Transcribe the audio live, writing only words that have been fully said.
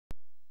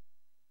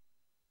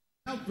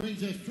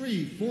brings us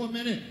 3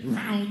 4-minute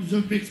rounds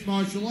of mixed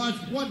martial arts,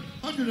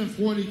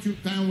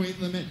 142-pound weight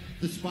limit.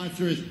 The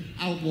sponsor is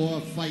Outlaw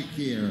Fight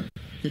Gear.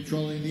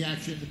 Controlling the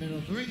action in the middle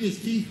of the ring is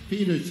Keith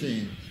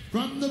Peterson.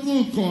 From the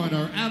blue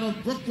corner, out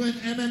of Brooklyn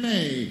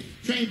MMA,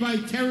 trained by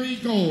Terry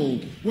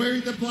Gold.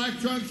 Wearing the black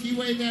trunks, he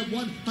weighed at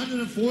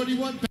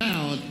 141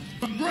 pounds.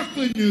 From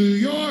Brooklyn, New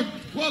York,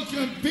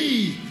 welcome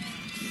Pete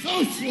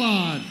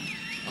Soslan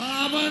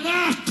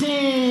Abanokov.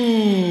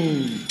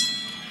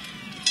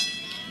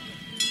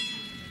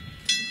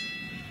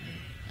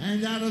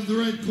 And out of the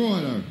red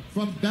corner,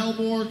 from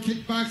Belmore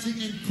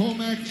Kickboxing and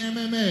Comac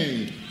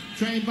MMA,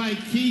 trained by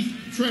Keith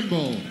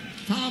Trimble,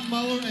 Tom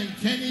Muller, and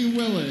Kenny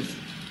Willis.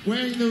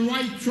 Wearing the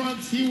right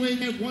trunks, he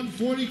weighed at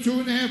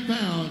 142.5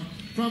 pounds.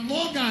 From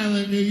Long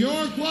Island, New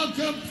York,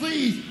 welcome,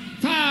 please,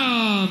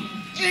 Tom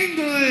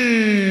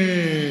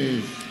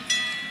English.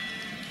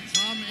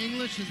 Tom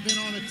English has been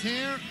on a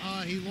tear.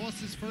 He lost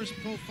his first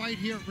pro fight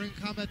here at Ring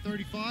Combat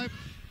 35.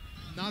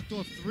 Knocked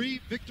off 3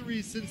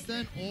 victories since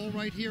then, all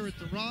right here at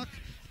The Rock.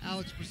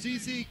 Alex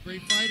Brasisi,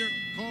 great fighter,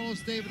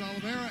 Carlos David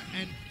Oliveira,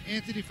 and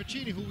Anthony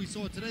Faccini, who we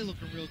saw today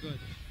looking real good.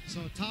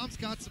 So Tom's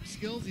got some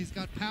skills, he's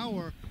got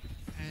power,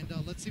 and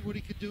let's see what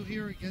he could do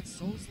here against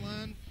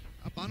Soslan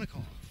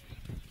Abanokov.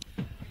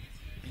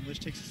 English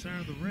takes the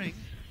center of the ring.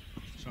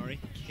 Sorry,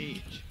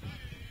 cage.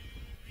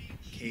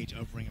 Cage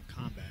of Ring of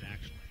Combat,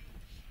 actually.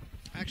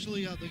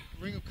 Actually, the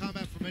Ring of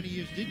Combat for many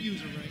years did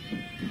use a ring,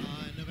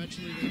 and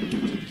eventually they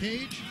moved to the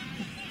cage.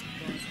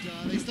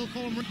 But they still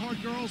call them ring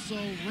hard girls, so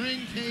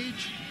ring,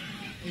 cage,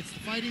 it's the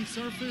fighting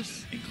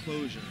surface.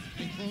 Enclosure.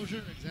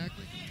 Enclosure,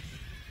 exactly.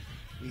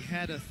 We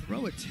had a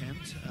throw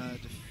attempt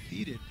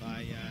defeated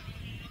by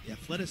the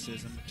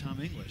athleticism of Tom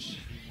English.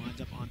 He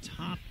winds up on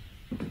top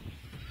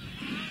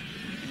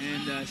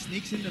and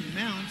sneaks into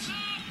mount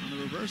on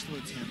the reversal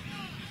attempt.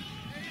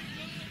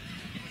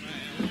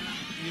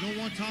 You don't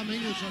want Tom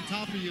English on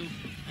top of you,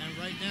 and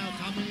right now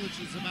Tom English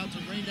is about to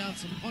rain down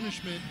some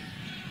punishment.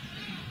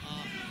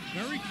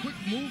 Very quick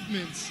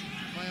movements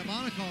by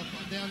Abanokov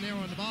down there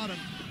on the bottom,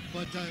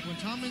 but when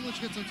Tom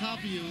English gets on top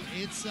of you,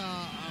 it's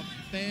a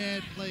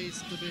bad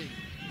place to be.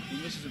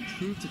 English has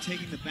improved to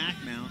taking the back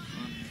mount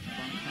on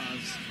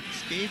Abanokov's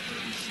escape.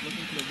 He's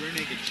looking for the rear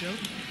naked choke.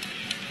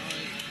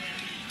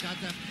 Got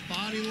that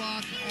body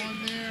lock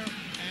on there,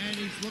 and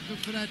he's looking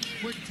for that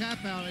quick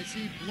tap out. I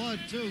see blood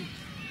too.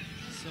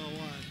 So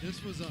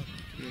this was a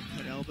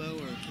cut elbow,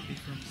 or it could be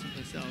from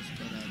someplace else,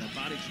 but that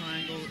body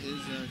triangle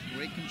is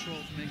great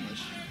control from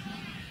English.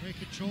 Great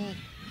control,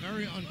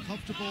 very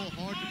uncomfortable,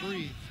 hard to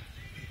breathe.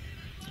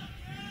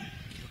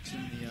 Hooks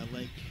in the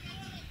leg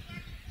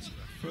to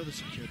further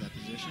secure that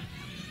position.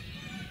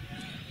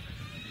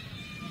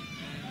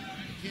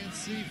 You can't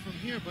see from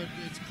here, but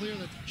it's clear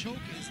that the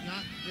choke is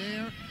not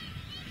there.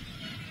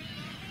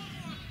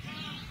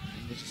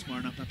 English is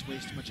smart enough not to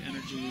waste too much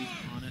energy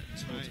on it,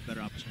 so it's a better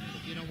opportunity.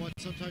 You know what?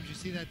 Sometimes you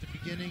see that at the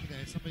beginning,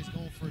 that somebody's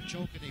going for a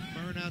choke and they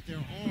burn out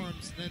their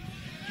arms, then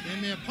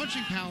their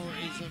punching power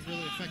is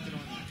really affected on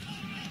that.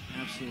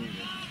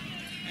 Absolutely.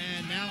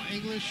 And now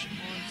English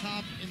on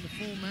top in the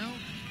full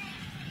mount.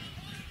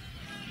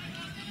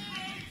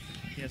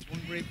 He has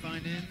one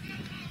grapevine in.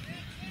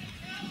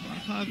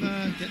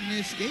 Abanokov getting the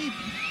escape.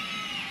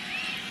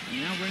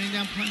 And now raining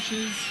down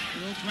punches. A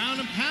little ground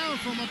and pound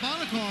from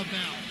Abanokov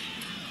now.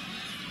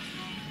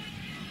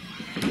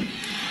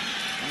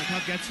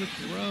 Abanokov gets a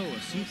throw, a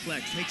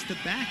suplex, takes the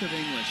back of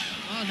English.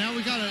 Oh, now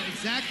we got an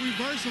exact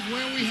reverse of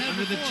where we had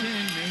under before. the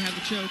chin, may have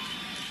the choke.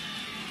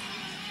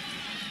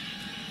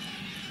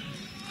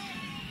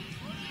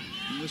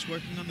 English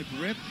working on the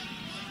grip.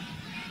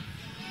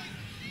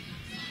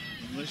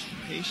 English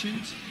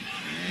patient,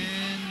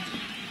 and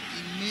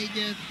he may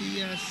get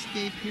the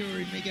escape here, or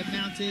he may get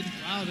mounted.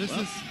 Wow, this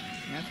is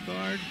half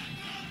guard.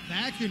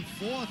 Back and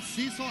forth,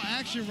 seesaw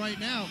action right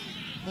now.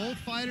 Both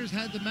fighters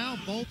had the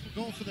mount, both were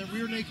going for that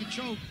rear naked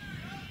choke.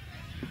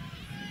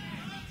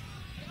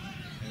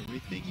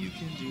 Everything you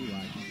can do,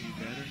 I can do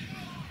better.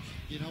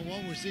 You know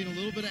what? We're seeing a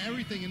little bit of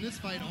everything in this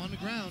fight on the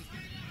ground.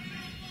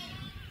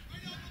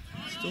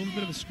 Still a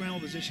bit of a scramble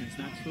position. It's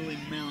not clearly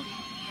mount.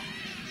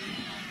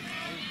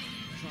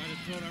 Trying to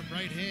throw that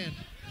right hand.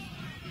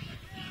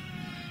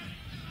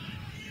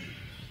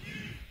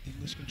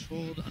 English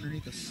controlled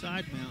underneath the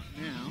side mount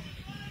now.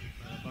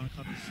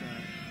 Abanokov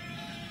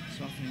is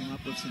softening him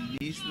up with some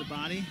knees to the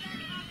body.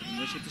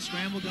 English with the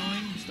scramble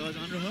going. Still has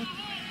underhook.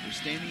 They're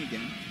standing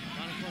again.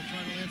 Abanokov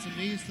trying to land some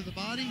knees to the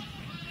body.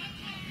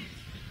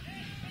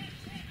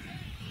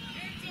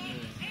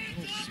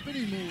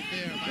 Spinning move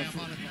there by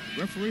Abanokov.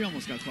 Referee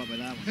almost got caught by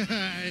that one.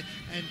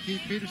 And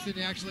Keith Peterson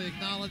actually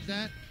acknowledged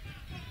that.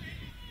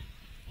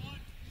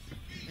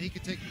 He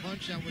could take a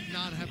punch that would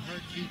not have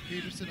hurt Keith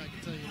Peterson, I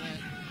can tell you that.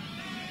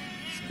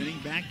 Spinning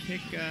back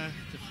kick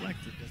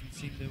deflected. Doesn't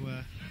seem to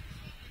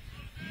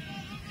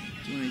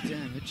do any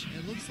damage.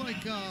 It looks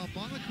like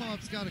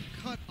Abanokov's got a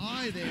cut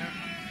eye there.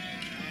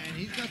 And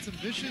he's got some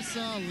vicious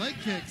leg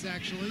kicks,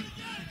 actually.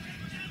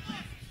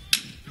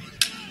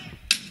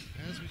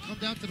 As we come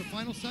down to the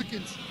final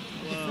seconds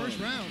of the first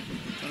round.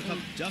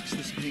 Abanokov ducks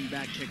the spinning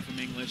back kick from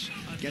English,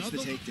 gets the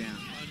takedown.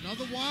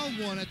 Another wild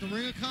one at the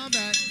Ring of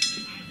Combat.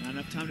 Not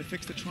enough time to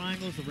fix the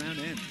triangles, the round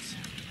ends.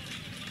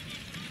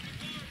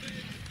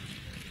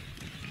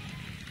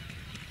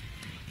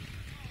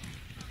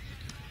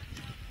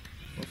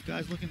 Both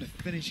guys looking to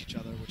finish each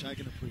other, which I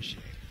can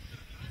appreciate.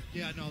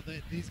 Yeah, no,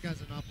 these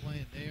guys are not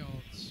playing. They are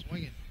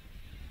swinging.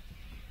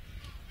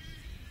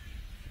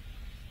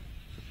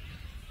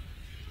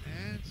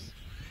 And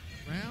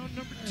round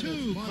number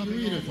 2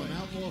 coming our way. From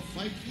Outlaw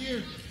Fight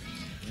Gear.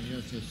 And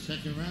here's the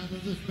second round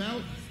of this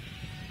bout.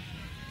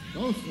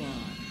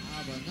 Soslan,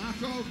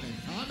 Abanokov,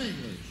 and Tom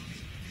English.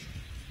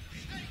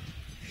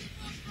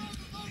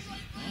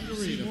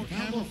 See more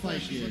camera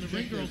flashes when the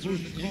ring girls are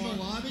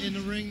in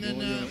the ring than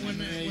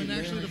when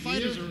actually the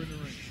fighters are in the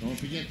ring. Don't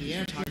forget the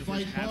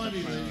after-fight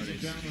party, ladies and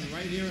gentlemen,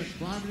 right here in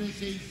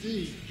Providence,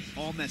 AC.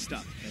 All messed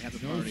up. They have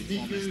the No party all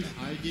sneakers, messed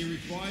up. ID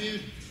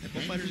required.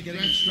 Both fighters are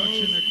getting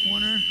instruction in their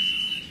corner.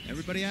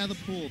 Everybody out of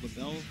the pool. The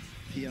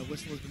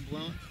whistle has been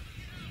blown.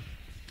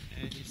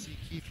 And you see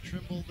Keith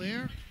Trimble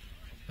there.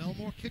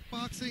 Belmore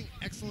Kickboxing,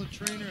 excellent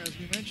trainer, as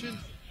we mentioned.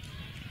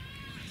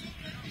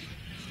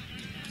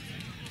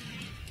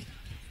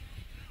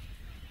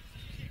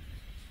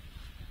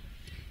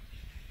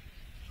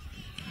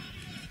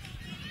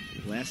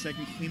 Last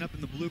second cleanup in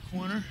the blue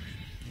corner.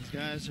 These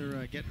guys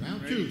are getting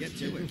Round ready 2. to get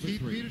to it.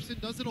 Keith Peterson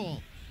does it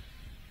all.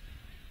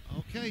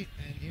 Okay,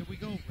 and here we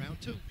go,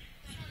 round 2.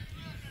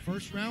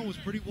 First round was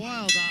pretty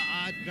wild.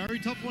 Very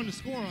tough one to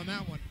score on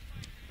that one.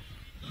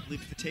 I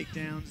believe the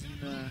takedowns and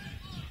the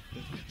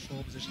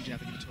control positions you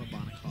have to give it to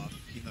Abanokov,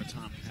 even though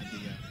Tom had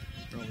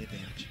the early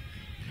advantage.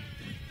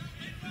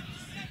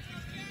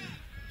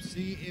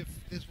 See if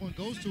this one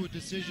goes to a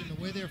decision.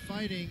 The way they're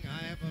fighting,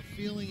 I have a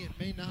feeling it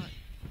may not.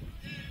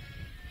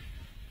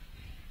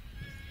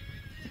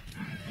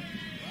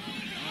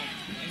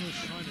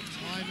 English trying to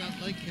time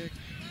that leg kick.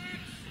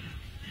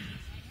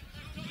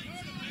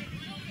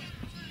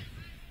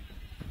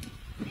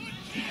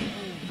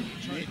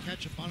 Trying to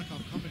catch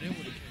Abanokov coming in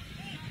with a kick.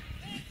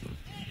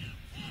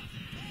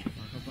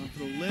 Abanokov going for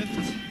the lift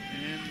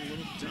and a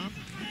little dump.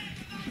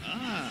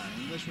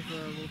 English with a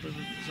little bit of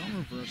his own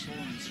reversal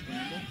on the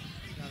scramble.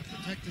 He's got to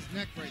protect his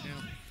neck right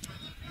now.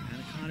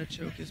 Anaconda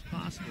choke is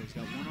possible. He's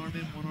got one arm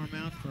in, one arm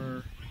out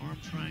for arm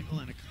triangle,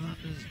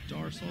 anacondas,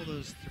 dorsal,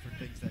 those different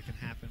things that can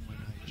happen when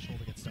your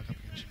shoulder gets stuck up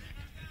against your neck.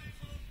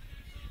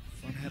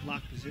 Front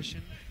headlock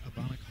position,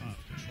 Abanokov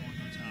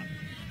controlling on top.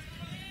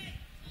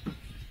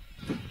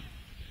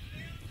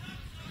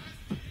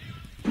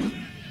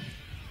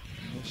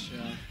 English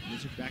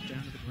lizard back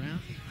down to the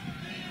ground.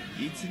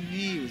 Eats a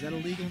knee. Was that a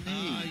legal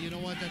knee? You know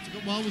what? That's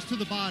good. Well, it was to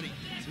the body.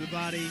 To the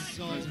body.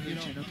 So, you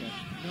know, okay.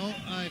 No,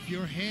 if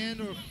your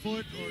hand or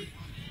foot or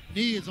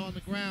knee is on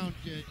the ground,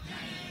 that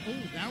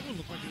one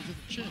looked like it was at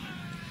the chin.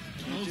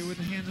 Can't do it with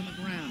the hands on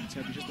the ground. It's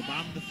got to be just the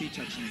bottom of the feet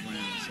touching the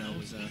ground. So it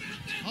was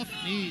tough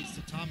knees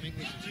to Tom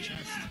English's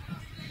chest.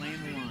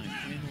 Playing the line.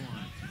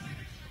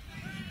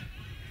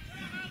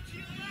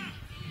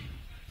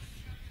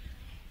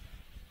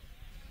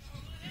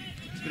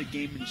 It's a bit of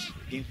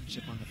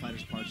gamesmanship on the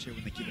fighters' parts here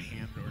when they keep a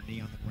hand or a knee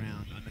on the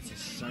ground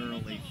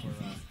unnecessarily for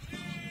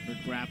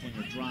grappling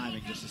or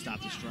driving just to stop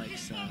the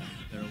strikes that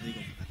are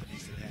illegal at the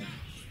knees to the head.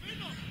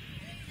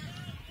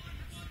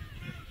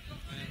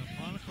 And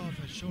Abanokov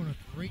has shown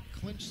a great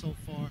clinch so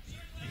far.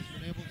 He's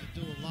been able to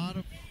do a lot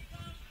of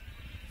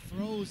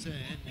throws and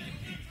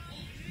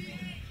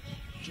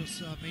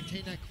just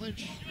maintain that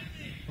clinch.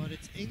 But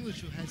it's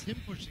English who has him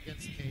pushed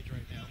against the cage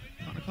right now.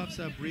 Abanokov's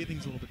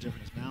breathing's a little bit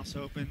different. His mouth's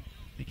open.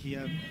 I think he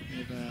may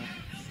have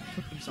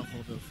cooked himself a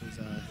little bit with his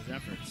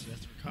efforts. He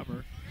has to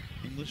recover.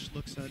 English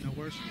looks no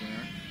worse for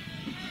wear.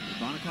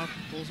 Abanokov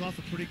pulls off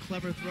a pretty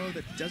clever throw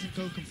that doesn't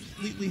go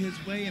completely his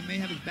way and may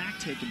have his back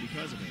taken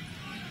because of it.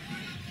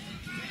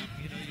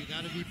 You know, you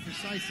got to be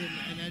precise,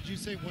 and as you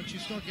say, once you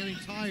start getting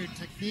tired,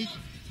 technique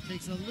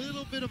takes a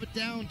little bit of a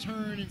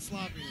downturn in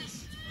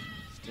sloppiness.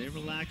 Stay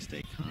relaxed,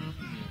 stay calm,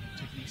 and your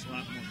technique's a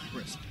lot more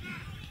crisp.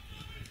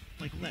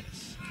 Like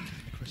lettuce,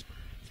 crisper.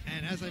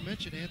 And as I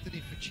mentioned,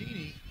 Anthony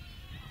Ficini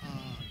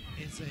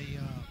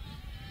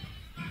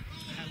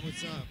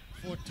was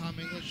fought Tom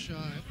English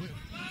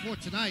for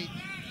tonight.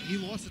 He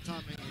lost to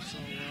Tom English,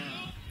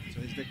 so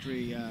his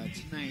victory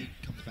tonight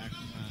comes back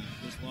from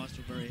his loss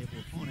to a very able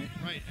opponent.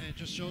 Right, and it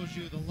just shows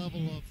you the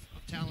level of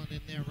talent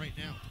in there right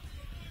now.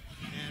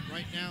 And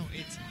right now,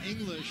 it's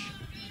English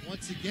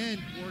once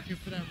again working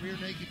for that rear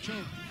naked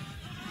choke.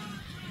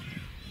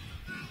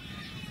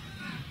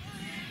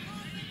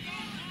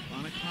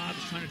 Abanokov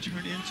is trying to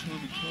turn into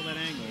him and kill that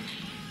angle.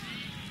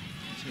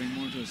 He's getting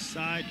more into a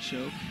side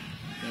choke.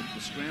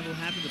 The scramble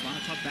happens.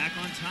 Abanokov back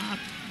on top.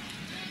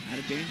 Out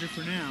of danger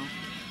for now.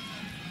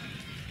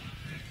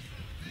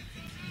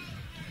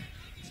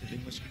 See if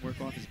English can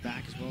work off his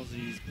back as well as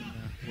he's been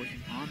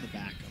working on the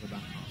back of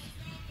Abanokov.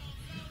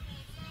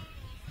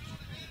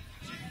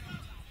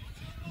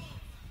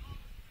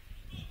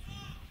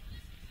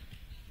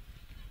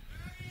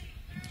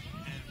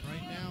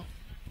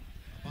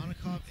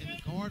 In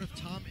the guard of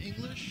Tom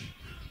English.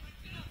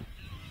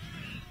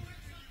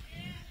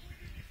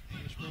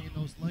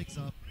 those legs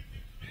up.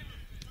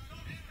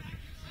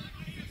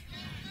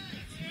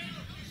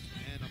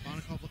 And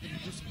Abanokov looking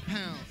to do some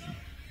pound.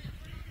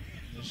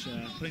 Just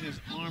putting his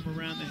arm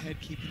around the head,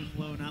 keeping him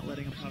low, not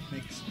letting him puff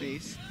make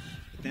space,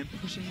 but then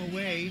pushing him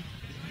away.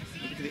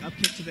 Look at the up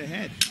kick to the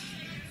head.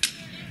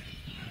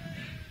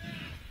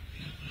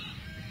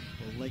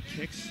 Little leg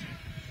kicks.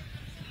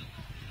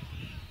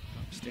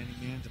 From standing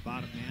man to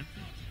bottom man.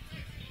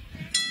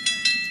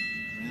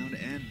 Round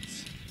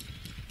ends.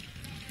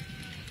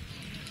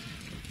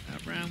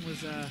 That round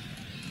was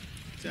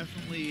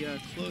definitely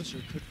closer.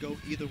 Could go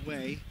either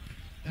way.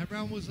 That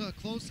round was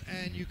close,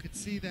 and you could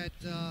see that,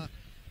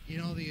 you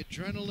know, the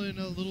adrenaline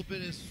a little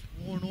bit is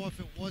worn off.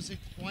 It wasn't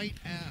quite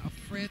a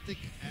frantic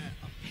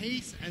a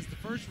pace as the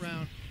first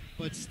round,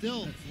 but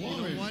still, you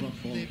know what?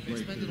 They've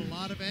expended a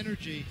lot of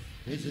energy.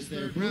 This is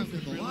their third round booth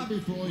in the really lobby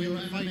for all your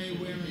win the fight MMA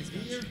for wearing these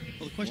guys. gear.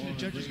 Well, the question the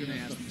judges are going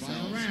to ask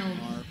themselves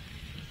are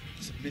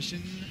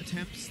submission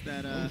attempts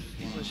that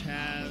English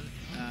have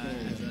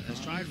as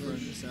tried for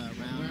in this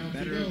round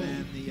better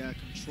than the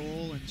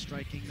control and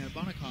striking that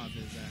Abanokov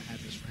has had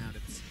this round.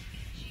 It's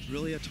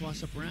really a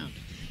toss-up round.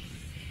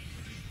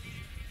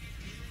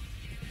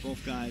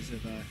 Both guys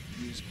have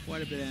used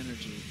quite a bit of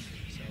energy,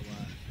 so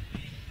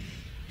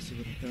see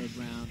what the third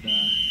round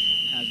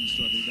has in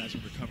store. These guys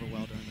will recover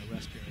well during the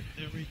rest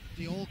period.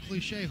 The old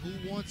cliche, who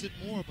wants it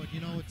more? But,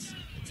 you know, it's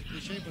a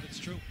cliche, but it's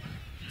true.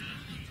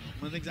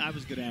 One of the things I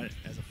was good at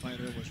as a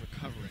fighter was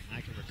recovering. I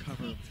could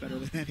recover better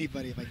than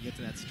anybody if I could get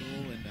to that stool,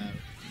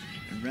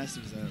 and rest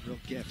was a real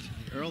gift.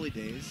 In the early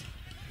days,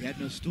 we had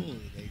no stool.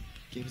 They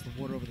gave us the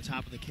water over the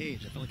top of the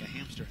cage. I felt like a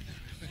hamster in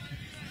there.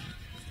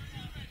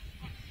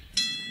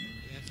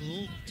 Yeah, it's a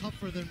little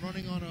tougher than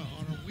running on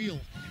a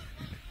wheel.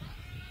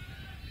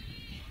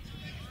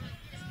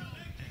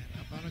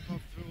 And Abanokov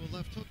threw a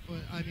left hook,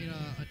 but I mean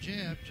a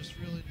jab, just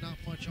really not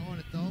much on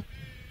it though.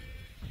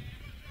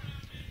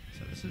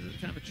 So this is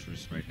kind of a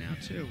truce right now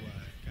too.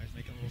 Guys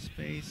making a little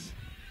space,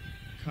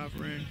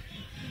 covering,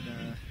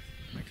 and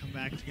might come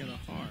back together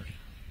hard.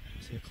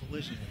 See a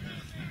collision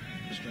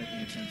of striking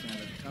attempts out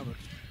of the cover.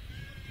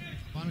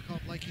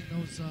 Abanokov liking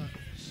those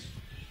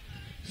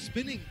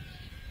spinning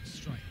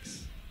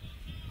strikes.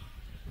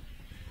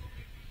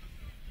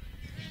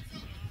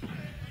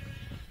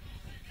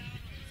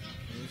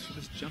 Goes for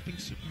this jumping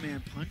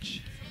Superman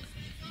punch.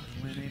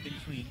 Doesn't land anything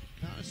clean.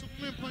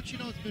 Superman punch, you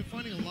know, it's been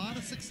finding a lot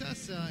of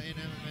success in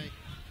MMA.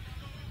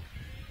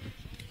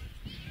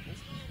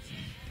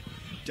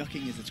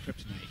 Ducking is its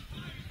kryptonite.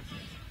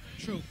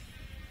 True.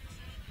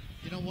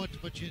 You know what?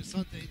 But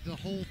the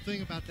whole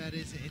thing about that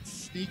is it's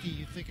sneaky.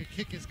 You think a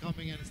kick is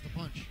coming and it's the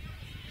punch.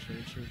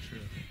 True.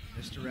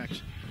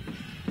 Misdirection.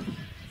 And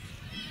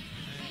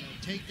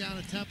a takedown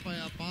attempt by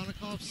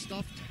Abanokov,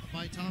 stuffed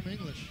by Tom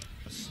English.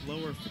 A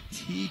slower,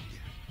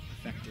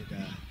 fatigue-affected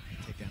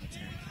takedown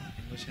attempt.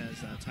 English has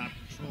top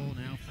control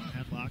now from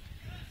headlock.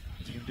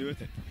 What's he going to do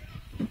with it?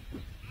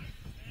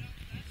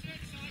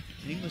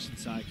 English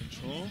inside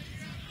control.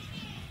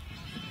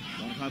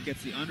 Abanokov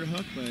gets the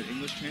underhook, but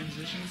English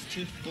transitions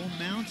to full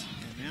mount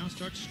and now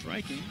starts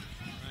striking.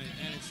 Right,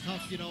 and it's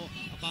tough, you know.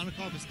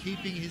 Abanokov is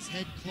keeping his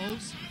head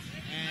close,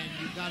 and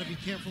you've got to be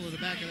careful of the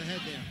back of the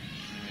head there.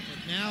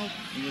 But now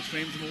English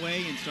frames him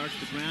away and starts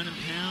the ground and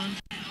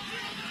pound.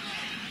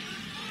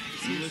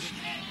 English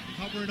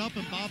covering up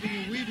and bobbing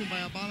and weaving by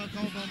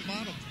Abanokov on the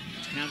bottom.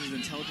 Counts his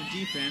intelligent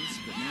defense,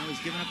 but now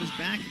he's giving up his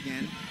back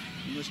again.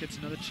 English gets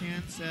another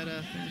chance at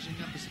finishing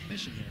up the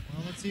submission here.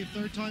 Well, let's see if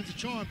third time's a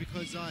charm,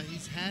 because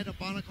he's had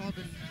Abanokov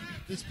in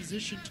this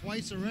position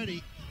twice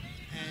already,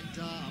 and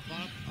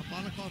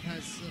Abanokov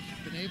has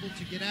been able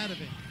to get out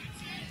of it.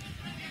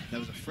 That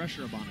was a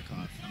fresher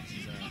Abanokov. This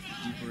is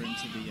deeper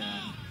into the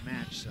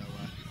match, so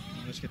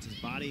English gets his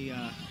body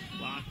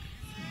lock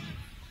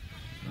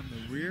from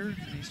the rear,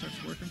 and he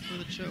starts working for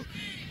the choke.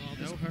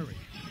 Well, no hurry.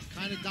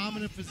 Kind of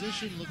dominant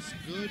position, looks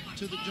good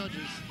to the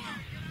judges.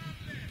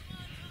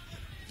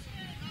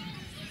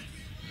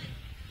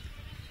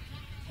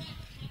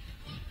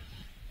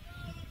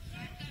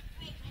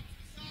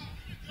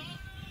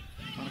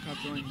 Abanokov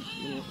throwing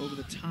a little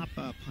over-the-top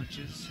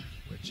punches,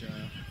 which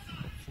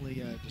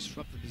hopefully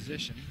disrupt the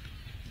position.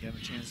 Give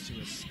him a chance to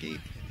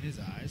escape in his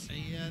eyes.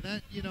 Yeah,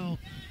 that, you know,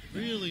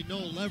 really no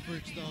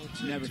leverage, though.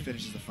 Never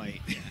finishes the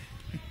fight.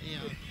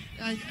 Yeah.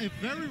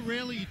 Very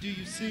rarely do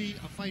you see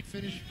a fight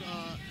finish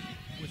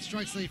with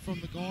strikes late from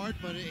the guard,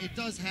 but it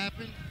does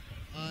happen.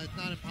 It's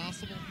not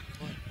impossible,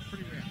 but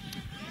pretty rare.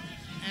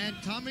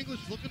 And Tom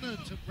English looking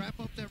to wrap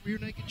up that rear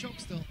naked choke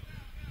still.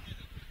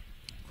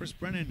 Chris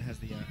Brennan has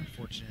the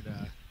unfortunate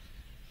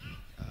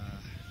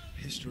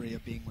history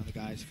of being one of the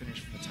guys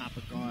finished from the top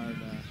of guard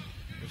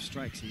with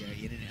strikes. He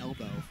hit an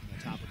elbow from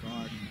the top of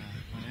guard and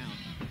went out.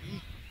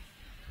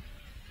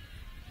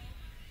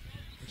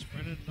 Chris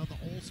Brennan, another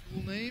old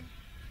school name.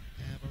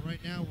 But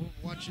right now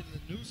we're watching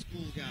the new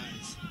school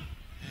guys.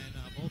 And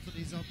both of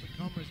these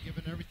up-and-comers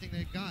giving everything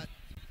they've got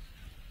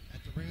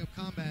at the Ring of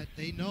Combat.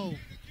 They know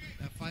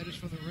that fighters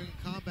from the Ring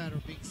of Combat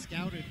are being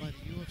scouted by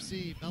the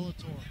UFC,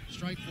 Bellator,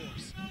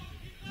 Strikeforce.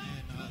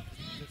 And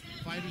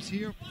the fighters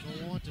here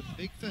go on to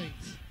big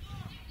things.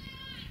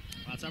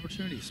 Lots of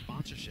opportunities.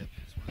 Sponsorship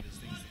is one of these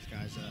things these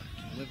guys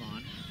can live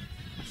on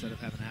instead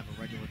of having to have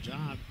a regular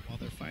job while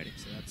they're fighting.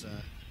 So that's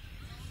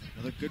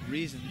another good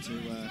reason to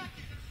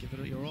give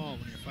it your all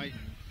when you're fighting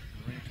in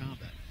ring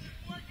combat.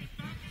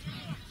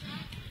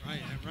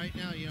 Right, and right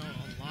now, you know,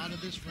 a lot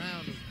of this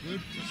round, a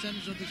good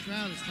percentage of this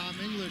round is Tom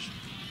English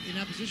in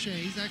that position.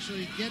 He's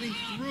actually getting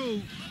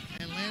through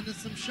and landed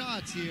some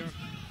shots here.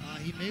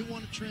 He may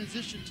want to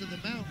transition to the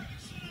mount.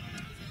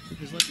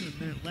 There's less than a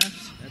minute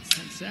left. That's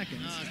 10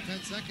 seconds.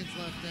 10 seconds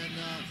left, and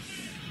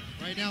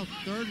right now,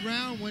 third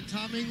round went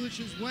Tom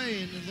English's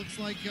way, and it looks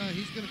like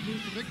he's going to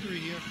cruise the victory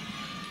here.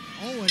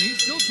 Oh, and he's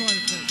still trying to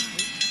finish.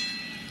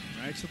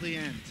 Right to the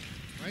end.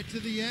 Right to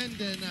the end,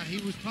 and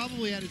he was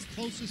probably at his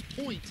closest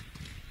point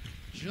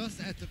just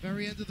at the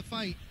very end of the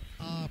fight.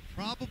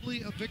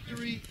 Probably a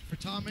victory for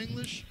Tom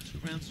English. 2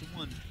 rounds to 1.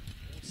 Won't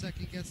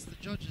second guess the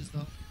judges,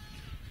 though.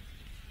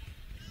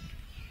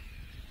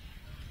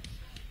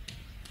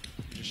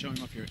 You're just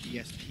showing off your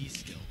ESP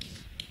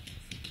skills.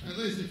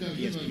 Ladies and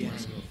gentlemen, give a round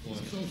of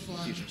applause.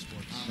 Soslan,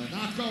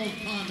 Abanokov,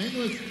 Tom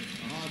English, a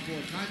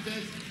hardcore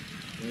contest.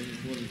 Waiting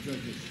for the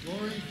judges'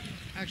 scoring.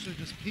 Actually,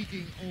 just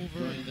peeking over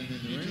Joining them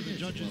in the ring into the is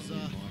judges'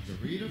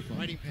 Margarita from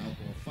writing pen.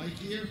 Outlaw Fight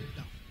Gear.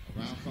 No.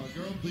 Around Card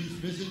Girl, please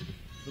visit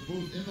the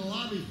booth in the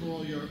lobby for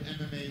all your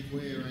MMA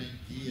wear and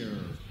gear.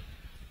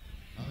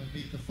 Come and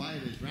meet the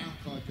fighters. Round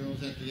Card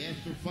Girls at the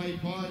After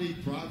Fight Party,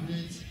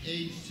 Providence,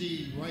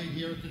 AC, right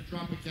here at the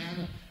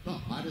Tropicana, the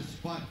hottest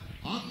spot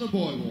on the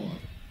boardwalk.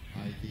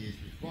 ID is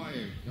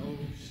required. No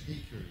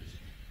sneakers.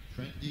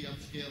 Trendy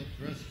upscale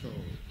dress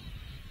code.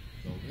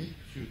 Go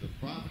into the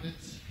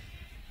Providence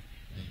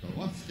and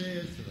go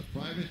upstairs to the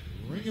private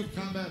Ring of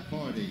Combat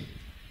party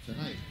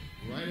tonight,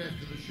 right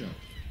after the show.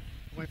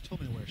 My wife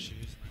told me to wear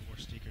shoes, and I wore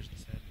sneakers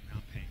instead, and now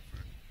I'm paying for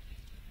it.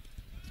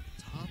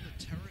 Tom the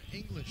Terror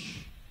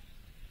English.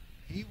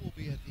 He will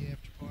be at the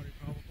after party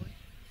probably,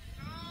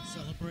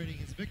 celebrating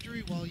his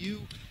victory while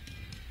you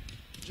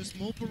just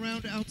mope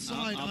around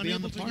outside. I'll be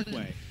on the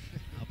Parkway.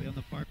 I'll be on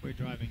the Parkway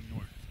driving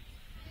north.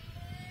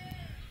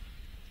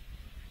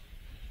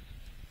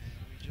 And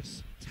we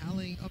just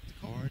tallying up the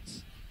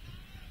cards.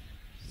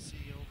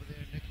 See over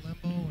there Nick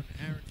Lembo and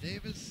Aaron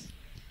Davis.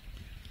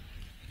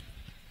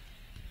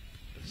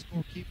 The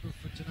scorekeeper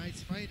for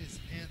tonight's fight is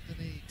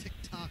Anthony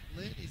TikTok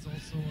Lin. He's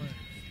also a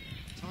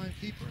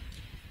timekeeper.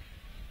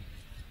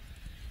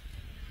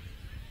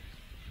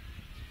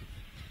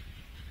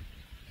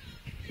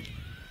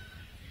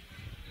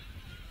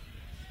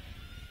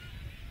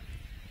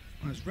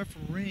 When I was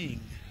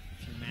refereeing a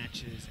few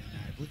matches, and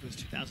I believe it was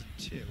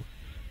 2002,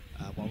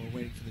 while we're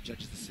waiting for the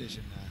judge's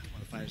decision,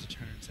 one of the fighters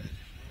returned and said,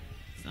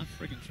 "It's not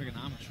friggin'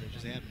 trigonometry,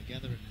 just add them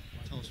together and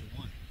tell us who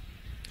won."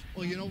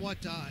 Well, you know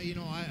what? I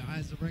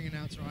as a ring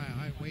announcer,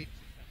 I wait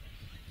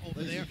over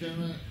Ladies there. and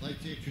gentlemen, I'd like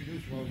to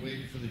introduce, while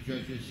waiting for the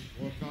judges,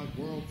 scorecard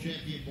world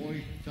champion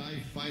Muay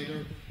Thai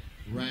fighter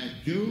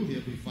Radu.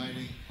 He'll be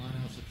fighting on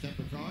our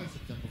September card,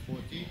 September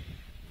 14th,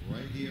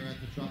 right here at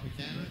the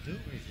Tropicana.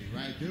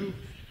 Radu.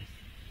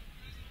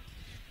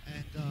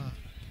 And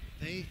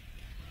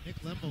Nick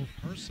Lembo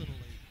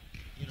personally,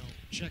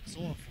 checks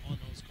off on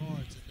those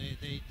cards, and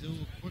they do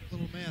a quick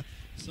little math.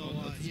 So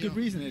it's a good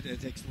reason it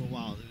takes a little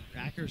while.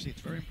 Accuracy,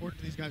 it's very important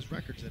to these guys'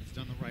 records that it's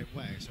done the right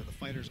way. So the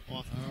fighters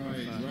often. All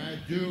right,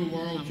 Radu,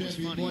 world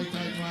champion Muay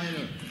Thai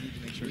fighter. Need to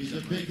make sure He's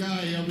it's a done big right.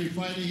 guy. He'll be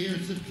fighting here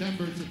in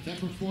September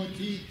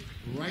 14th,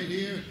 right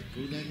here.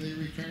 Who then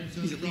returns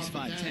to He's the at least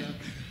Tropicana.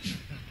 5'10".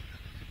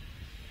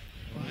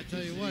 Well, I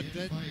tell you what,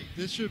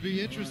 this should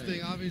be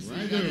interesting. Right. Obviously,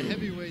 you got a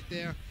heavyweight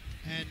there,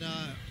 and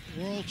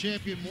world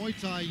champion Muay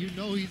Thai. You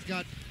know he's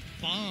got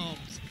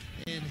bombs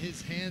in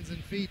his hands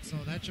and feet,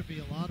 so that should be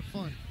a lot of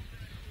fun.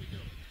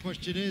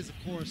 Question is, of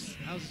course,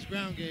 how's his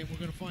ground game? We're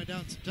going to find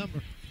out in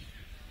September.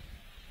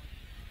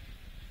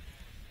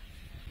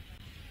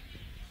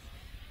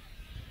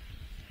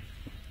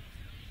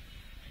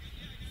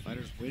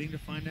 Fighters waiting to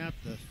find out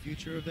the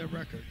future of their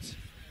records.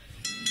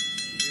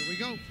 Here we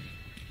go.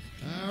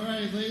 All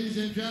right, ladies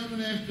and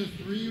gentlemen, after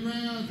 3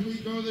 rounds, we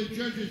go to the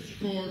judges'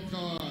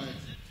 scorecards.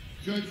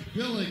 Judge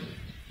Billick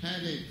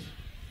had it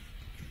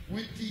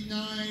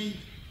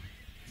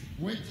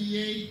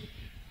 29-28,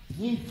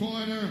 blue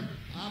corner,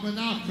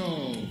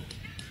 Abanokov.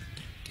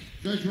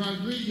 Judge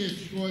Rodriguez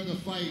scored the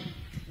fight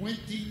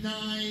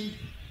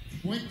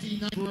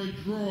 29-29 for a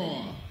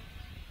draw.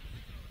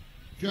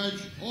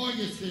 Judge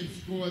Augustin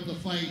scored the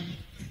fight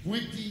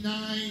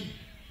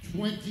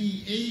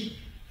 29-28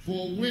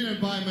 for winner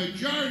by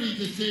majority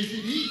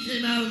decision. He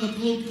came out of the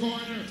blue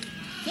corner.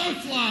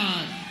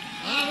 Soslan,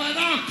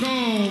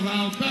 Abanokov,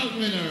 our bout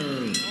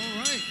winner.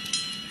 All right.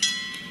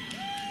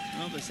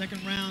 Well, the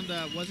second round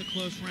was a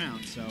close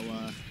round, so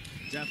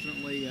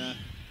definitely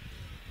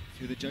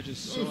through the judges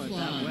saw it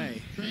that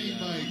way. Trained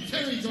by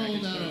Terry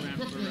Gold out of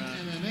Brooklyn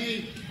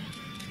MMA.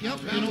 Yep,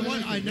 you know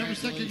what? I never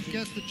second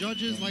guessed the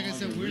judges. Like I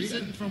said, we're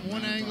sitting from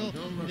one angle.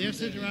 They're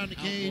sitting around the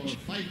cage.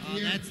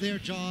 That's their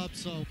job.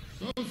 So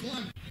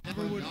Soslan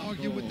Never would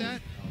argue with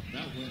that.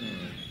 That winner.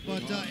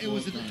 But it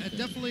was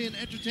definitely an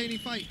entertaining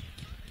fight.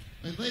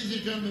 And ladies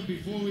and gentlemen,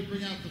 before we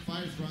bring out the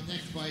fighters for our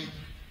next fight,